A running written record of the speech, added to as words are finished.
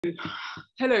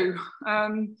Hello.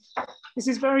 This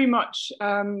is very much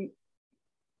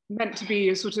meant to be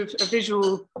a sort of a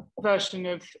visual version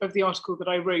of the article that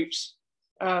I wrote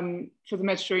for the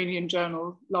Mediterranean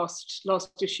Journal last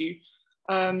issue.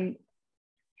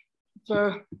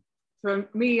 For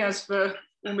me, as for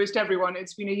almost everyone,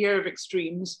 it's been a year of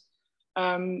extremes.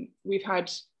 We've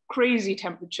had crazy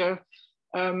temperature,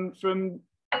 from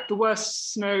the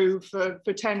worst snow for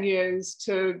 10 years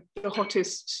to the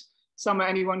hottest summer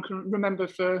anyone can remember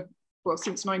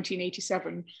since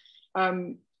 1987.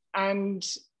 And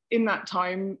in that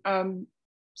time,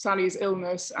 Sally's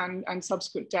illness and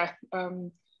subsequent death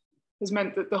has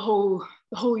meant that the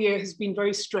whole year has been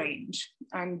very strange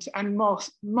and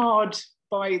marred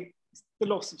by the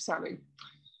loss of Sally.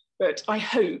 But I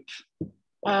hope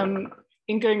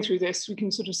in going through this, we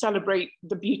can sort of celebrate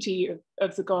the beauty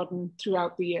of the garden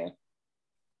throughout the year.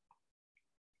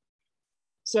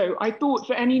 So I thought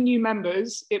for any new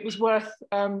members, it was worth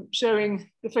showing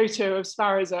the photo of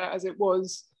Sparoza as it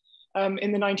was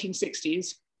in the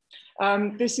 1960s.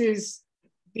 This is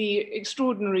the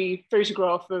extraordinary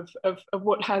photograph of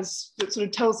that sort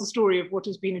of tells the story of what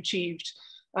has been achieved.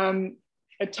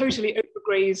 A totally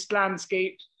overgrazed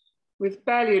landscape with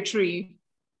barely a tree.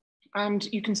 And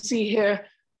you can see here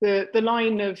the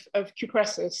line of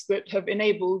cupressus that have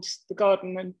enabled the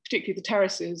garden, and particularly the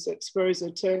terraces at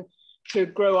Sparoza, to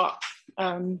grow up.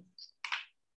 And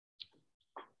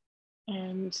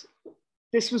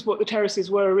this was what the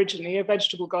terraces were originally, a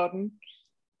vegetable garden.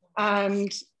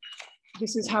 And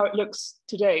this is how it looks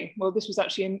today. Well, this was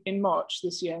actually in March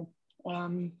this year.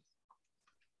 And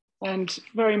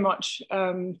very much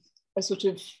a sort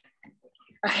of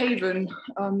a haven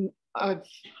of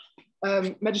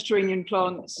Mediterranean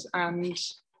plants. And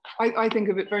I think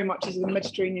of it very much as a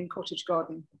Mediterranean cottage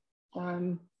garden.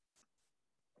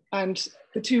 And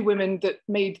the two women that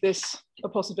made this a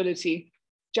possibility,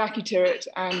 Jackie Tyrwhitt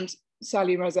and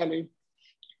Sally Razelou.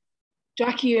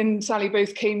 Jackie and Sally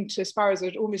both came to Sparoza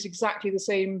at almost exactly the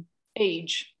same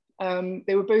age.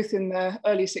 They were both in their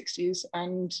early 60s,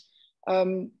 and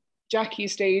Jackie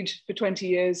stayed for 20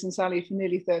 years and Sally for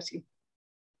nearly 30.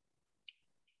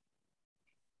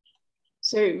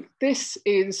 So this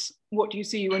is what you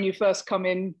see when you first come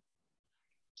in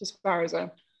to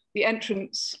Sparoza. The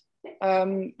entrance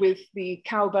with the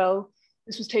cowbell.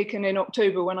 This was taken in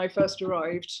October when I first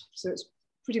arrived. So it's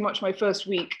pretty much my first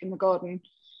week in the garden.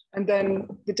 And then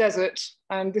the desert,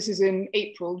 and this is in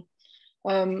April,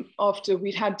 after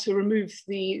we'd had to remove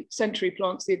the century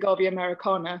plants, the Agave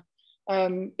americana,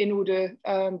 in order,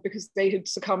 because they had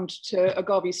succumbed to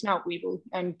agave snout weevil.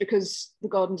 And because the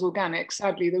garden's organic,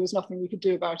 sadly, there was nothing we could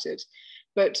do about it.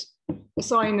 But a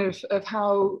sign of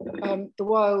how the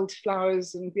wild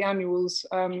flowers and the annuals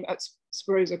at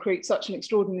Sparoza create such an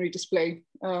extraordinary display,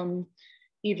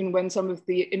 even when some of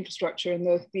the infrastructure and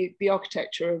the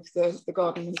architecture of the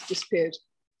garden has disappeared.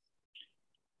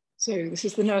 So this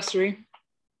is the nursery.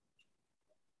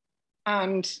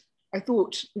 And I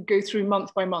thought we'd go through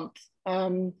month by month.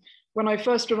 When I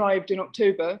first arrived in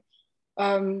October,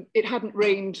 it hadn't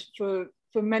rained for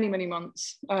many, many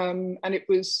months. And it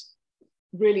was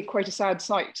really quite a sad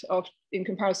sight in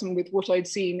comparison with what I'd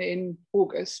seen in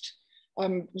August.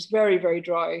 It was very, very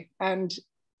dry, and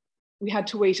we had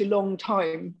to wait a long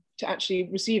time to actually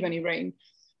receive any rain.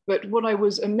 But what I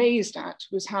was amazed at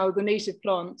was how the native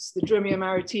plants, the Dromia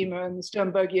maritima and the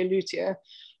Sternbergia lutea,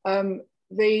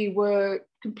 they were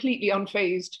completely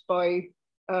unfazed by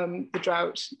the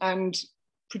drought and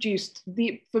produced,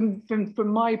 from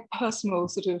my personal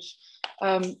sort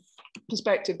of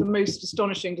perspective, the most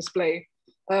astonishing display.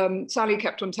 Sally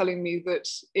kept on telling me that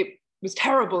it was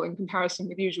terrible in comparison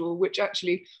with usual, which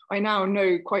actually I now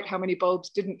know quite how many bulbs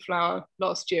didn't flower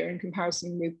last year in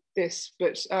comparison with this.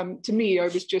 But to me, I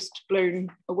was just blown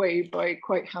away by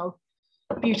quite how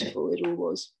beautiful it all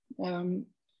was.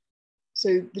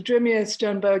 So the Dromia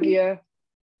Sternbergia.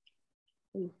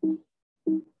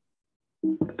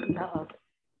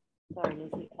 Sorry,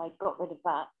 Lizzie, I got rid of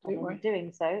that. And in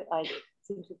doing so, I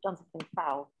seem to have done something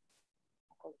foul.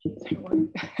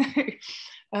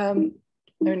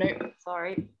 Oh no,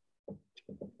 sorry.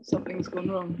 Something's gone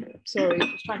wrong. Sorry. I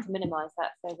was trying to minimize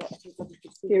that so that everybody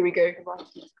could see. Here we go.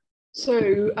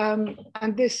 So,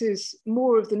 and this is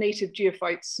more of the native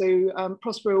geophytes. So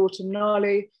Prospero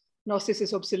autumnale,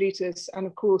 Narcissus obsoletus, and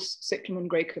of course, Cyclamen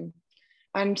graecum.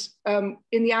 And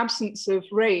in the absence of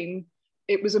rain,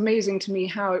 it was amazing to me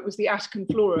how it was the Attican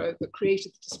flora that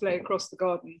created the display across the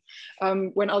garden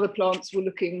when other plants were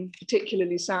looking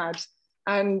particularly sad.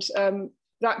 And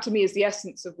that to me is the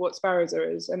essence of what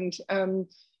Sparoza is. And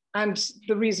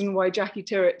the reason why Jackie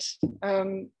Tyrwhitt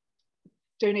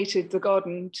donated the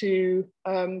garden to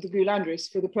the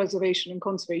Goulandris for the preservation and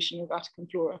conservation of Vatican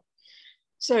flora.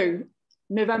 So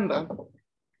November.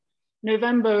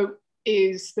 November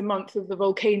is the month of the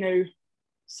volcano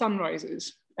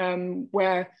sunrises,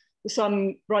 where the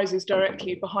sun rises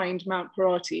directly behind Mount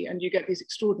Parati and you get these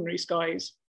extraordinary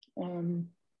skies.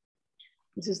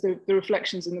 This is the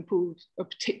reflections in the pool are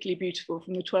particularly beautiful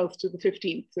from the 12th to the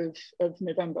 15th of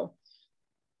November.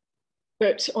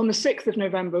 But on the 6th of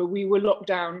November, we were locked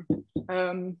down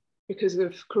because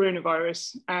of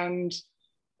coronavirus. And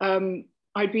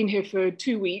I'd been here for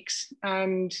 2 weeks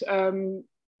and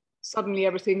suddenly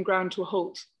everything ground to a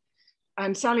halt.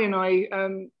 And Sally and I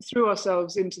threw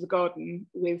ourselves into the garden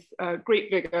with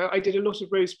great vigor. I did a lot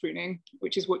of rose pruning,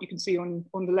 which is what you can see on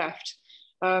the left,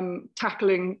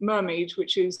 tackling Mermaid,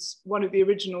 which is one of the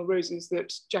original roses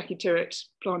that Jackie Tyrwhitt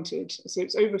planted. So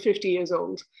it's over 50 years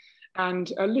old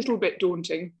and a little bit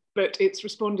daunting, but it's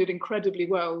responded incredibly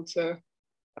well to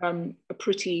a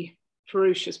pretty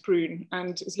ferocious prune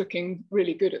and is looking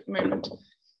really good at the moment.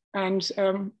 And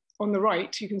on the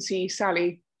right, you can see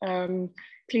Sally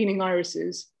cleaning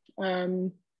irises.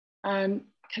 And can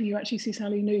you actually see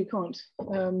Sally? No, you can't.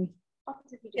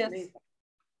 Yes.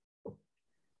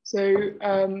 So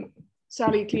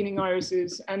Sally cleaning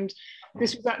irises. And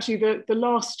this was actually the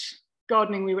last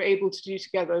gardening we were able to do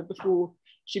together before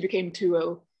she became too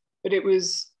ill. But it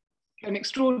was an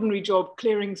extraordinary job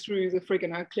clearing through the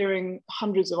Frigana, clearing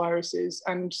hundreds of irises.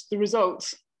 And the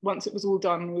result, once it was all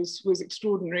done, was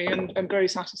extraordinary and very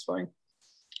satisfying.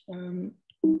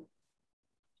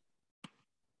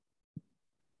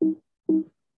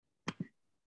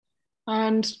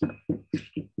 And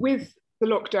with the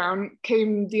lockdown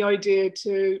came the idea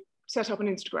to set up an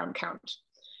Instagram account.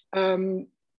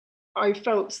 I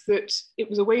felt that it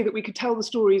was a way that we could tell the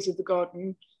stories of the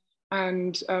garden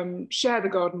and share the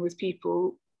garden with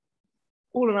people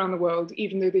all around the world,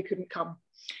 even though they couldn't come.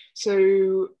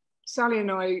 So Sally and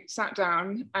I sat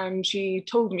down and she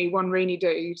told me one rainy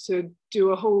day to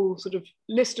do a whole sort of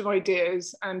list of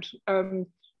ideas and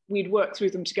we'd work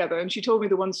through them together. And she told me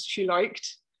the ones she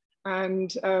liked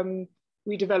and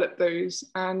we developed those.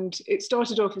 And it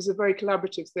started off as a very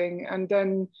collaborative thing and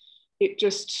then it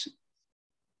just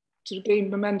sort of gained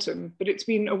momentum. But it's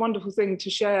been a wonderful thing to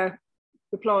share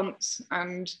the plants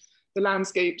and the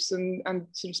landscapes and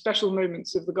sort of special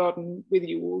moments of the garden with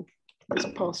you all this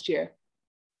past year.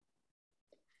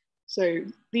 So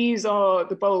these are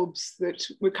the bulbs that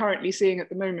we're currently seeing at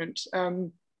the moment.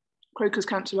 Crocus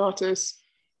cancellatus,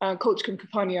 Colchicum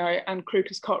campanii and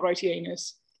Crocus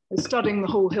cartwrightianus are studding the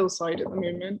whole hillside at the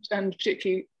moment and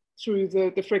particularly through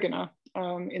the Frigana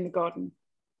in the garden.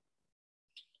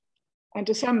 And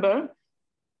December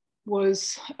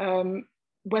was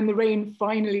when the rain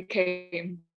finally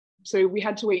came. So we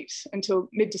had to wait until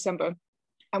mid-December.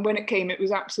 And when it came, it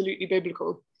was absolutely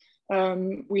biblical.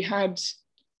 We had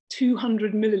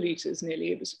 200 milliliters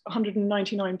nearly. It was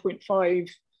 199.5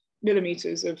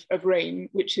 millimeters of rain,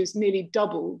 which is nearly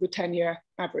double the 10-year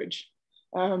average.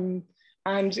 And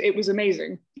it was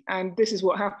amazing. And this is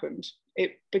what happened.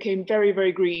 It became very,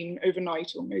 very green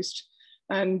overnight almost.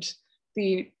 And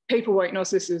the paper white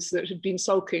narcissus that had been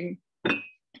sulking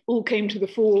all came to the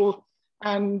fore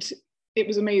and it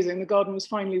was amazing. The garden was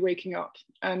finally waking up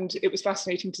and it was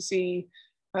fascinating to see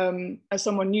as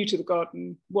someone new to the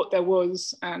garden, what there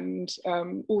was and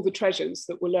all the treasures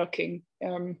that were lurking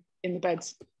in the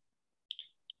beds.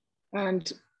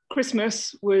 And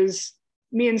Christmas was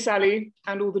me and Sally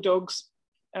and all the dogs,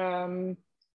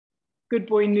 Good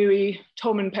Boy Nui,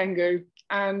 Tom and Pengo,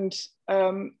 and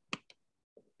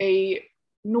a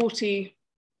naughty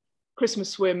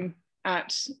Christmas swim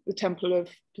at the Temple of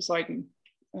Poseidon.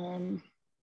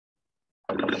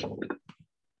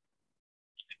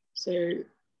 So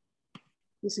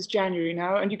this is January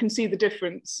now, and you can see the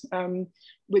difference.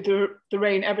 With the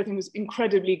rain, everything was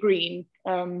incredibly green,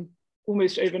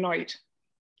 almost overnight.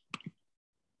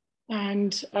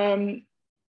 And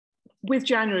with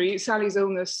January, Sally's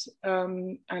illness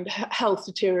and health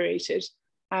deteriorated,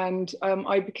 and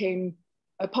I became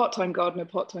a part-time gardener,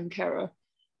 part-time carer.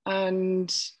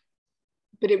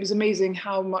 But it was amazing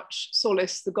how much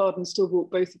solace the garden still brought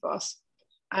both of us.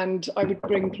 And I would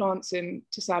bring plants in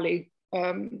to Sally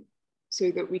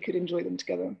so that we could enjoy them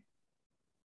together.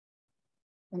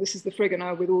 And this is the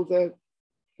Frigana with all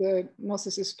the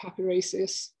Narcissus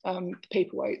papyraceus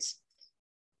paper whites.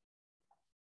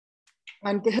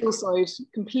 And the hillside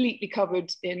completely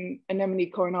covered in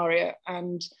Anemone coronaria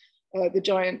and the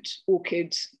giant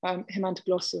orchid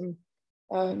Himantoglossum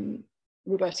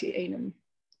robertianum.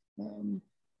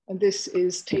 And this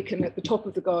is taken at the top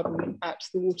of the garden at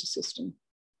the water system.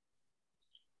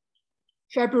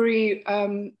 February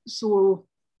saw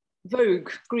Vogue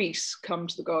Greece come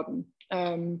to the garden,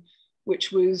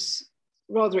 which was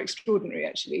rather extraordinary,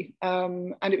 actually.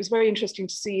 And it was very interesting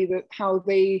to see that how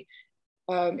they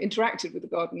interacted with the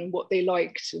garden and what they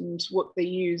liked and what they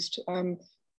used.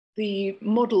 The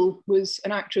model was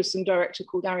an actress and director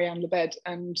called Ariane Lebed,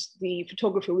 and the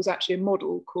photographer was actually a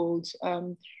model called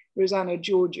Rosanna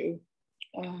Giorgio.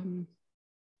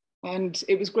 And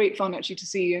it was great fun actually to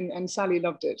see, and Sally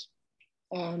loved it.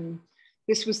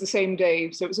 This was the same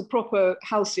day, so it was a proper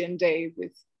halcyon day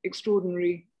with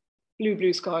extraordinary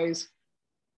blue skies.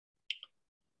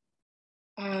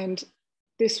 And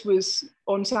this was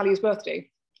on Sally's birthday,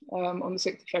 on the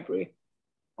 6th of February.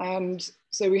 And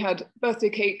so we had birthday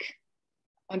cake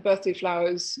and birthday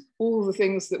flowers. All the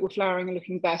things that were flowering and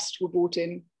looking best were brought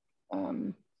in.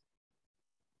 And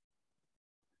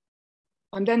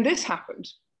then this happened.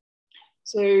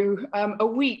 So a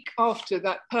week after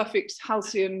that perfect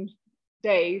halcyon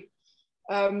day,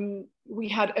 we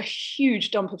had a huge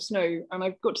dump of snow, and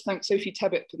I've got to thank Sophie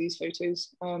Tebbett for these photos.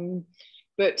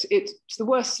 But it's the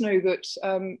worst snow that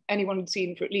anyone had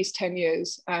seen for at least 10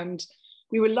 years. And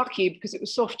we were lucky because it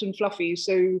was soft and fluffy,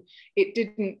 so it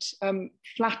didn't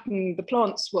flatten the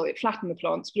plants. Well, it flattened the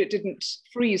plants, but it didn't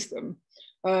freeze them.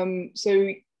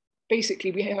 So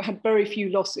basically we had very few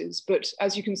losses, but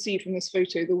as you can see from this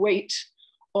photo, the weight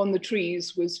on the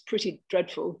trees was pretty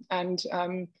dreadful, and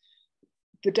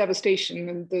the devastation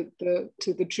and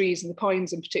to the trees and the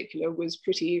pines in particular was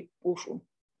pretty awful.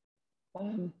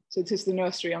 So this is the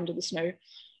nursery under the snow.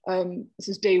 This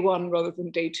is day one rather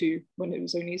than day two, when it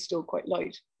was only still quite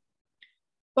light.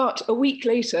 But a week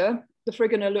later, the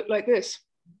Frigana looked like this.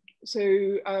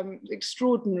 So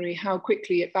extraordinary how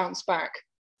quickly it bounced back.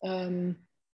 And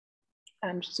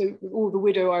so all the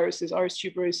widow irises, Iris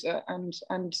tuberosa, and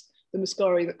the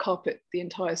muscari that carpet the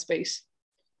entire space.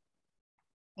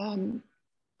 And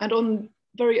on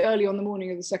very early on the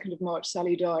morning of the 2nd of March,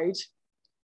 Sally died.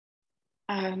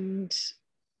 And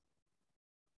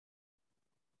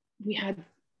we had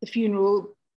the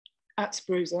funeral at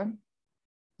Sparoza.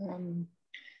 It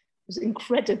was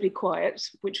incredibly quiet,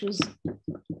 which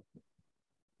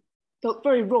felt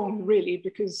very wrong, really,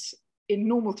 because in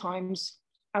normal times,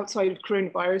 outside of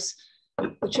coronavirus,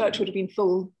 the church would have been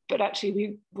full, but actually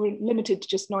we were limited to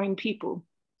just 9 people.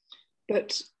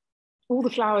 But all the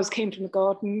flowers came from the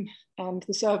garden, and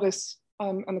the service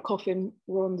and the coffin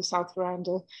were on the south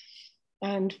veranda,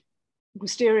 and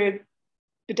wisteria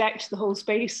bedecked the whole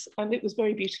space, and it was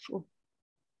very beautiful.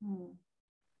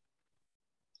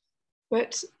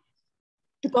 But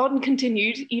the garden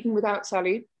continued even without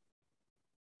Sally,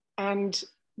 and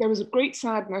there was a great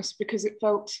sadness because it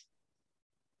felt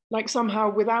like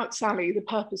somehow without Sally, the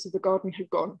purpose of the garden had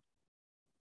gone.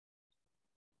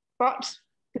 But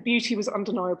the beauty was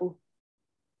undeniable.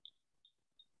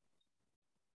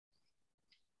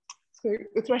 So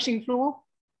the threshing floor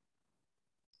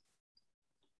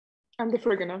and the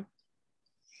Frigana.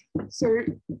 So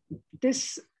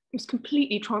this was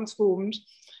completely transformed.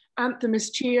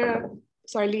 Anthemis chia,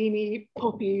 silene,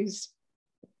 poppies,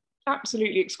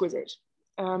 absolutely exquisite,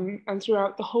 and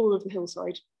throughout the whole of the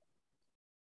hillside.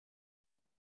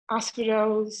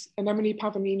 Asphodels, anemone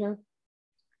pavonina.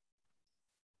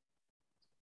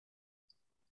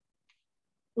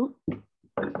 Ooh,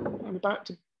 I'm about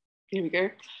to, here we go.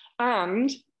 And,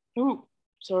 oh,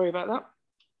 sorry about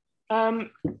that.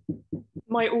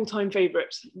 My all-time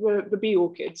favorite, the bee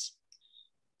orchids.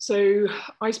 So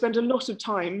I spent a lot of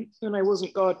time when I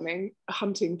wasn't gardening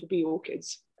hunting for bee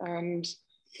orchids. And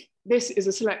this is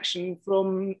a selection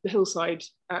from the hillside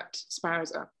at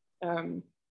Sparoza.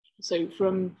 So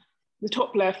from the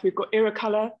top left, we've got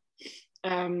Iricula,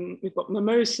 we've got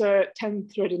Mimosa,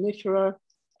 10-threadinifera,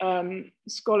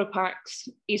 Scolopax,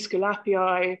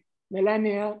 Aesculapiae,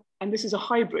 Millenia, and this is a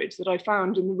hybrid that I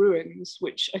found in the ruins,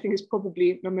 which I think is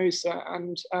probably Mimosa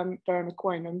and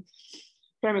Pheremequinum.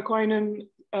 Pheremequinum,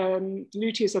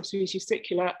 Lutea subspecies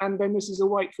sicula, and then this is a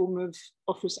white form of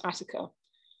Ophrys attica.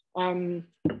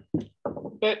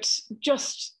 But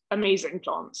just amazing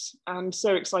plants and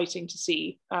so exciting to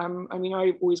see. I mean,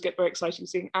 I always get very excited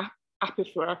seeing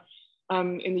Apifera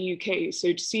in the UK.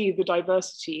 So to see the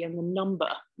diversity and the number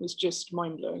was just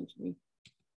mind-blowing for me.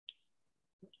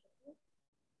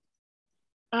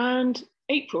 And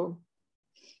April.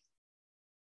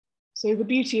 So the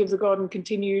beauty of the garden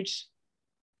continued,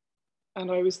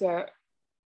 and I was there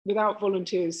without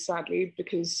volunteers, sadly,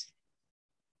 because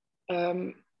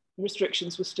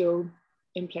restrictions were still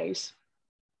in place.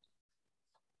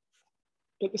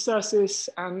 But the cercis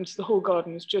and the whole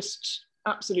garden was just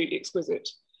absolutely exquisite.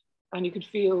 And you could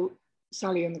feel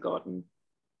Sally in the garden.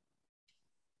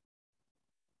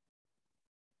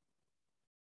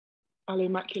 Aloe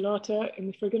maculata in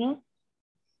the Frigana,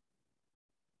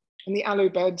 and the aloe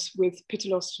beds with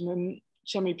Pitalostonon,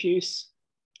 Chamaepeus,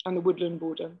 and the woodland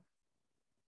border.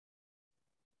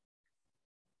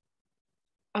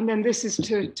 And then this is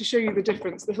to show you the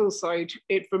difference, the hillside,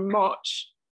 from March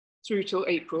through till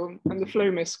April, and the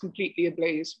Phlomis completely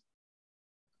ablaze.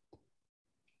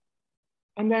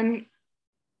 And then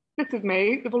 5th of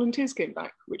May, the volunteers came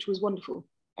back, which was wonderful.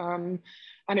 And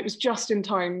it was just in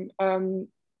time,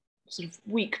 sort of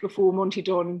week before Monty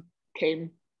Don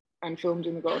came and filmed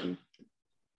in the garden.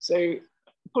 So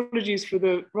apologies for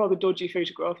the rather dodgy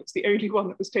photograph. It's the only one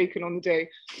that was taken on the day.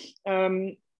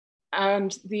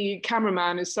 And the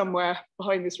cameraman is somewhere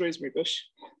behind this rosemary bush.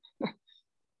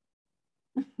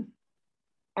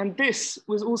 And this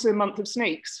was also a month of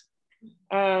snakes.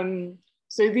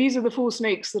 So these are the 4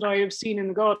 snakes that I have seen in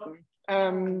the garden.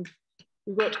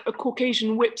 We've got a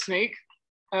Caucasian whip snake,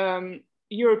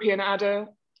 European adder,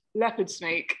 leopard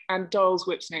snake, and Dahl's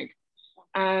whip snake.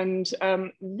 And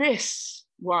this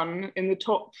one in the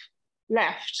top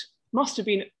left must have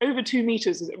been over 2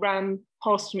 meters as it ran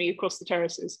past me across the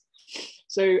terraces.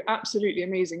 So absolutely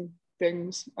amazing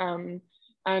things, and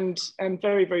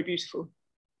very, very beautiful.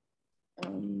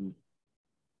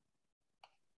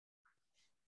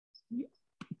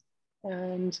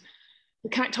 And the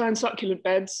cacti and succulent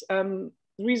beds, the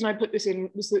reason I put this in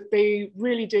was that they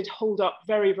really did hold up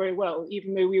very, very well,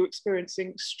 even though we were experiencing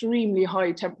extremely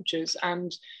high temperatures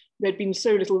and there'd been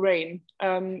so little rain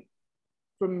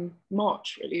from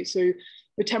March, really. So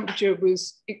the temperature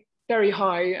was very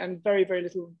high and very, very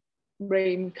little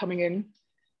rain coming in.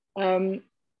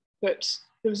 But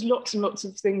there was lots and lots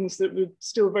of things that were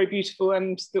still very beautiful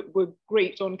and that were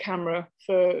great on camera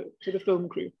for the film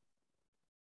crew.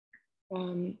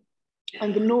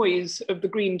 And the noise of the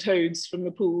green toads from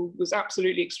the pool was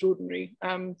absolutely extraordinary,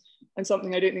 and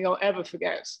something I don't think I'll ever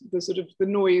forget, the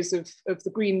noise of the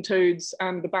green toads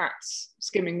and the bats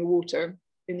skimming the water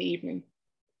in the evening.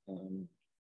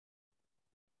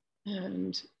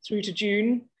 And through to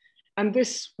June, and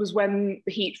this was when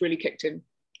the heat really kicked in.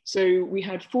 So we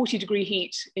had 40-degree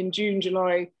heat in June,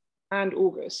 July, and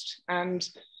August. And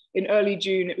in early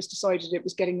June, it was decided it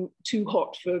was getting too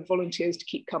hot for volunteers to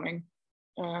keep coming.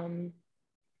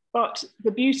 But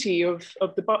the beauty of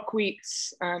the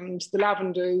buckwheats and the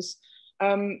lavenders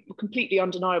were completely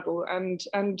undeniable. And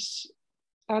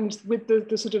with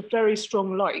the sort of very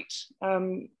strong light,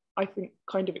 I think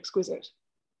kind of exquisite.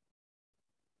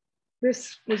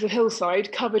 This was a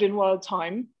hillside covered in wild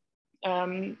thyme.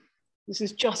 This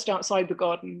is just outside the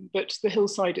garden, but the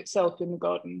hillside itself in the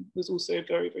garden was also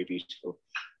very, very beautiful,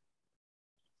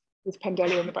 with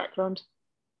Pendelia in the background.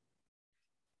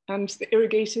 And the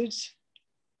irrigated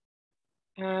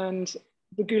and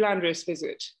the Goulandris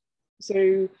visit.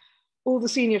 So all the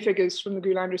senior figures from the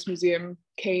Goulandris Museum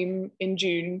came in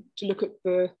June to look at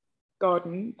the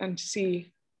garden and to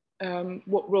see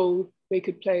what role they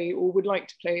could play or would like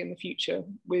to play in the future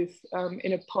with,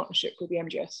 in a partnership with the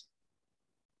MGS.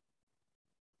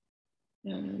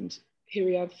 And here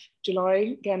we have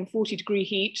July, again, 40-degree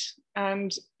heat,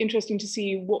 and interesting to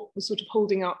see what was sort of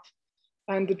holding up.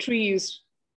 And the trees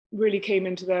really came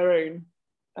into their own,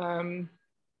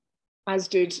 as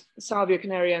did Salvia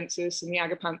canariensis and the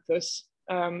agapanthus,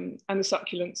 and the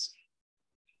succulents,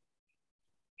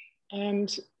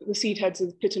 and the seed heads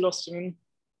of Pitalostonon.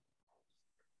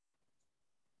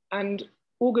 And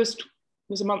August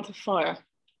was a month of fire.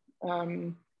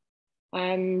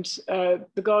 And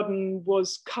the garden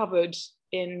was covered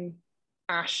in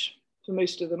ash for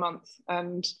most of the month.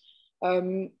 And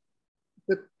the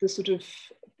sort of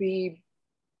the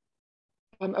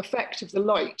effect of the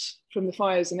light from the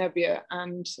fires in Evia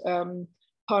and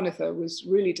Parnitha was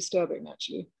really disturbing,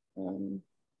 actually.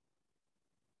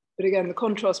 But again, the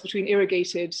contrast between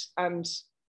irrigated and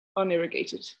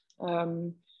unirrigated,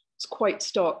 it's quite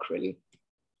stark, really.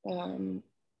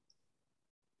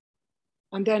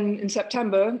 And then in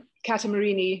September, Cata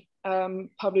Marini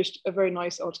published a very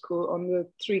nice article on the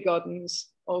 3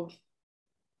 gardens of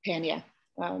Peonia,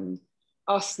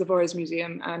 us, the Borges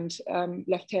Museum, and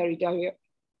Lefteri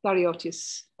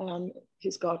Dariotis,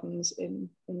 his gardens in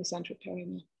the centre of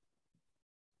Peonia.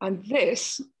 And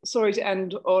this, sorry to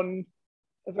end on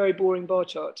a very boring bar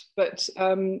chart, but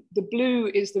the blue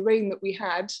is the rain that we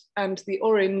had, and the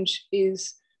orange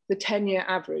is the 10-year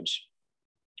average,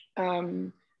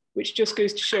 which just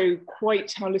goes to show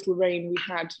quite how little rain we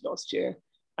had last year,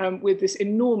 with this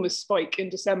enormous spike in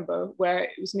December where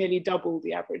it was nearly double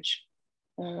the average.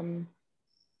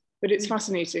 But it's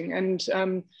fascinating, and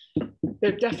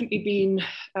there have definitely been,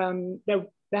 there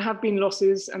There have been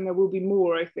losses and there will be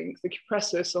more, I think. The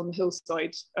cupressus on the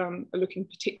hillside are looking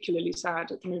particularly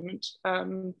sad at the moment.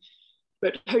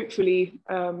 But hopefully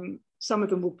some of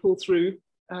them will pull through.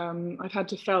 I've had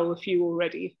to fell a few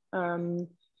already.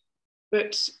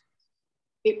 But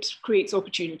it creates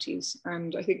opportunities.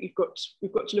 And I think we've got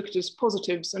to look at it as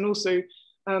positives, and also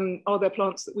are there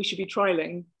plants that we should be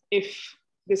trialing if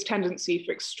this tendency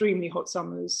for extremely hot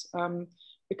summers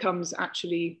becomes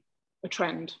actually a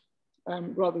trend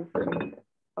rather than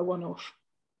a one-off.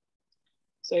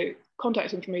 So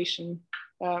contact information,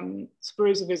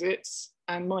 Sparoza visits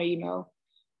and my email,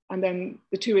 and then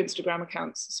the 2 Instagram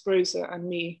accounts, Sparoza and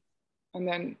me, and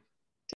then